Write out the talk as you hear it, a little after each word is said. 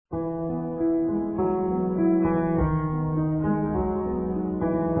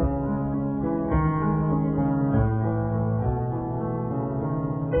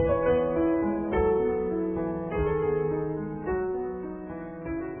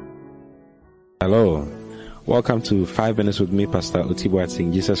Hello. Welcome to 5 Minutes with me, Pastor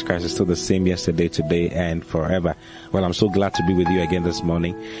Otiboating. Jesus Christ is still the same yesterday, today, and forever. Well, I'm so glad to be with you again this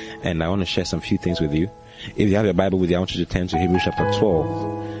morning, and I want to share some few things with you. If you have your Bible with you, I want you to turn to Hebrews chapter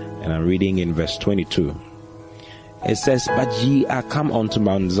 12, and I'm reading in verse 22. It says, "But ye are come unto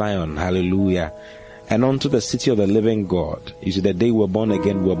Mount Zion," hallelujah, "and unto the city of the living God." You see, the day we were born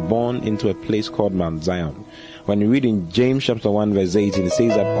again, we were born into a place called Mount Zion. When you read in James chapter 1 verse 18, it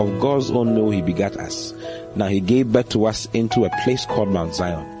says that of God's own will he begat us. Now he gave birth to us into a place called Mount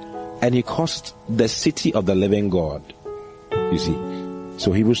Zion. And he caused the city of the living God. You see.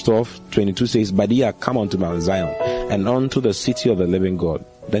 So Hebrews 12:22 says, "But ye are come unto Mount Zion, and unto the city of the living God."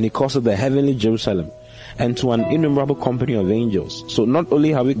 Then he caused the heavenly Jerusalem, and to an innumerable company of angels. So not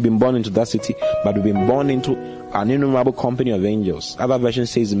only have we been born into that city, but we've been born into an innumerable company of angels. Other version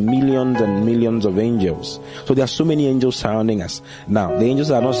says millions and millions of angels. So there are so many angels surrounding us. Now, the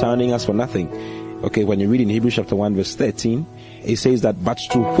angels are not surrounding us for nothing. Okay, when you read in Hebrews chapter 1 verse 13, it says that, "But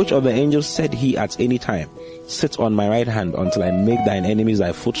to which of the angels said he at any time, sit on my right hand until I make thine enemies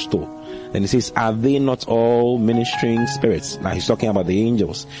thy footstool?" Then he says, "Are they not all ministering spirits?" Now he's talking about the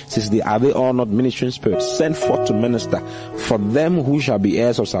angels. He says, "Are they all not ministering spirits sent forth to minister for them who shall be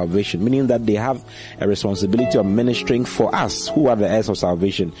heirs of salvation?" Meaning that they have a responsibility of ministering for us who are the heirs of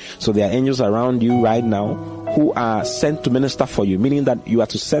salvation. So there are angels around you right now who are sent to minister for you, meaning that you are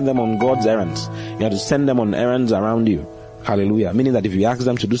to send them on God's errands. You have to send them on errands around you. Hallelujah. Meaning that if you ask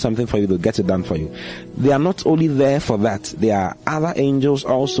them to do something for you, they'll get it done for you. They are not only there for that. There are other angels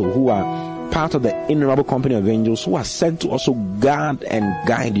also who are part of the innumerable company of angels who are sent to also guard and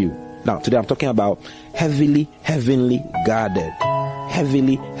guide you. Now, today I'm talking about heavily guarded.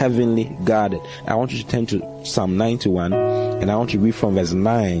 Heavily guarded. I want you to turn to Psalm 91, and I want you to read from verse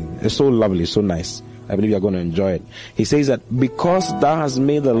 9. It's so lovely, so nice. I believe you're going to enjoy it. He says that, "Because thou hast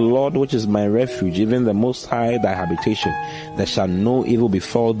made the Lord, which is my refuge, even the Most High, thy habitation, there shall no evil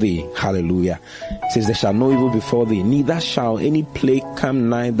befall thee." Hallelujah. He says, "There shall no evil befall thee, neither shall any plague come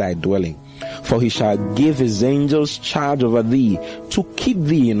nigh thy dwelling. For he shall give his angels charge over thee, to keep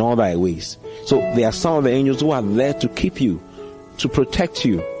thee in all thy ways." So there are some of the angels who are there to keep you, to protect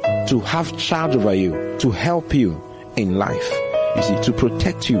you, to have charge over you, to help you in life. You see, to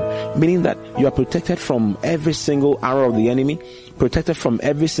protect you, meaning that you are protected from every single arrow of the enemy, protected from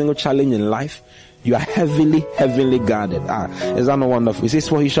every single challenge in life. You are heavily guarded. Is that not wonderful? He says,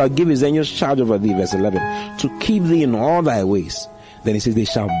 "For he shall give his angels charge over thee," verse 11, "to keep thee in all thy ways." Then he says, "They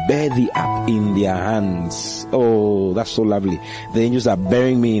shall bear thee up in their hands." Oh, that's so lovely. The angels are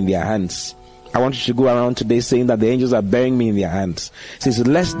bearing me in their hands. I want you to go around today saying that the angels are bearing me in their hands. He says,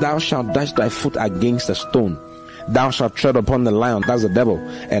 "Lest thou shalt dash thy foot against a stone. Thou shalt tread upon the lion," that's the devil.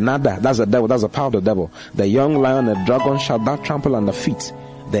 "Another," that's the devil, that's the power of the devil. "The young lion, the dragon shalt thou trample under feet."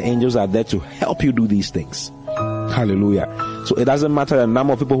 The angels are there to help you do these things. Hallelujah. So it doesn't matter the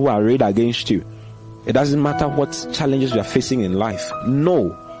number of people who are arrayed against you. It doesn't matter what challenges you are facing in life.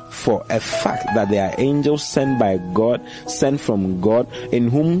 Know for a fact that there are angels sent by God, sent from God, in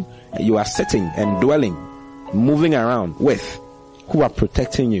whom you are sitting and dwelling, moving around with, who are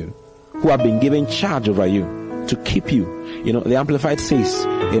protecting you, who have been given charge over you, to keep you. You know, the Amplified says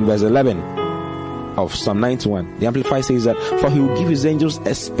in verse 11 of Psalm 91, the Amplified says that, "For he will give his angels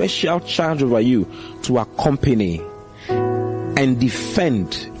a special charge over you to accompany and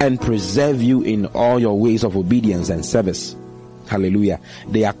defend and preserve you in all your ways of obedience and service." Hallelujah.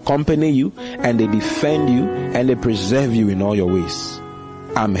 They accompany you and they defend you and they preserve you in all your ways.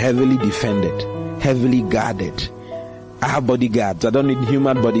 I'm heavily defended, heavily guarded. I have bodyguards. I don't need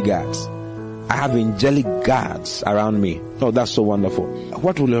human bodyguards. I have angelic guards around me. Oh, that's so wonderful.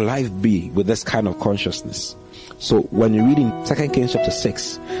 What will your life be with this kind of consciousness? So when you read in 2 Kings chapter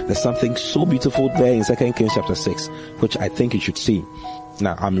 6, there's something so beautiful there in 2 Kings chapter 6, which I think you should see.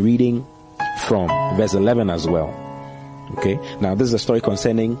 Now, I'm reading from verse 11 as well. Okay. Now, this is a story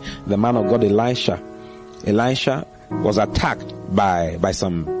concerning the man of God, Elisha. Elisha was attacked by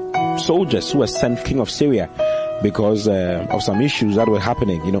some soldiers who were sent king of Syria, because of some issues that were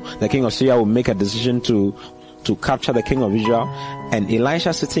happening. You know, the king of Syria will make a decision to capture the king of Israel, and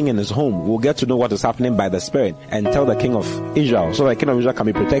Elisha, sitting in his home, will get to know what is happening by the Spirit and tell the king of Israel, so the king of Israel can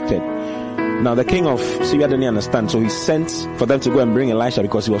be protected. Now the king of Syria didn't understand, so he sent for them to go and bring Elisha,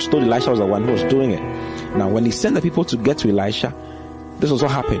 because he was told Elisha was the one who was doing it. Now when he sent the people to get to Elisha, this was what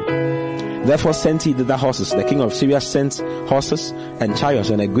happened. Therefore sent he thither horses. The king of Syria sent horses and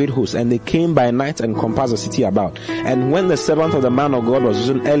chariots and a great host, and they came by night and compassed the city about. And when the servant of the man of God was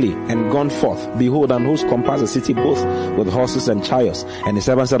risen early and gone forth, behold, an host compassed the city both with horses and chariots. And the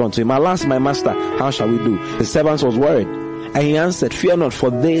servant said unto him, Alas, my master, how shall we do? The servant was worried. And he answered, fear not, for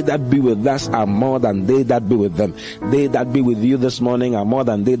they that be with us are more than they that be with them. They that be with you this morning are more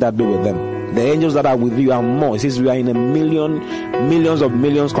than they that be with them. The angels that are with you are more. It says we are in a millions of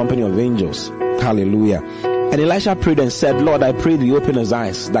millions company of angels. Hallelujah. And Elisha prayed and said, Lord, I pray thee open his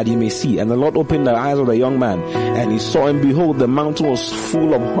eyes that he may see. And the Lord opened the eyes of the young man, and he saw, and behold, the mountain was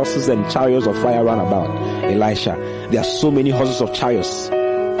full of horses and chariots of fire round about. Elisha, there are so many horses of chariots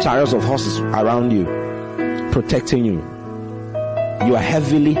of horses around you, protecting you. You are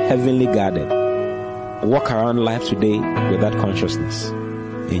heavily guarded. Walk around life today with that consciousness.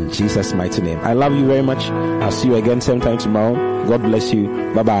 In Jesus' mighty name. I love you very much. I'll see you again same time tomorrow. God bless you.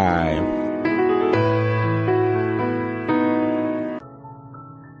 Bye-bye.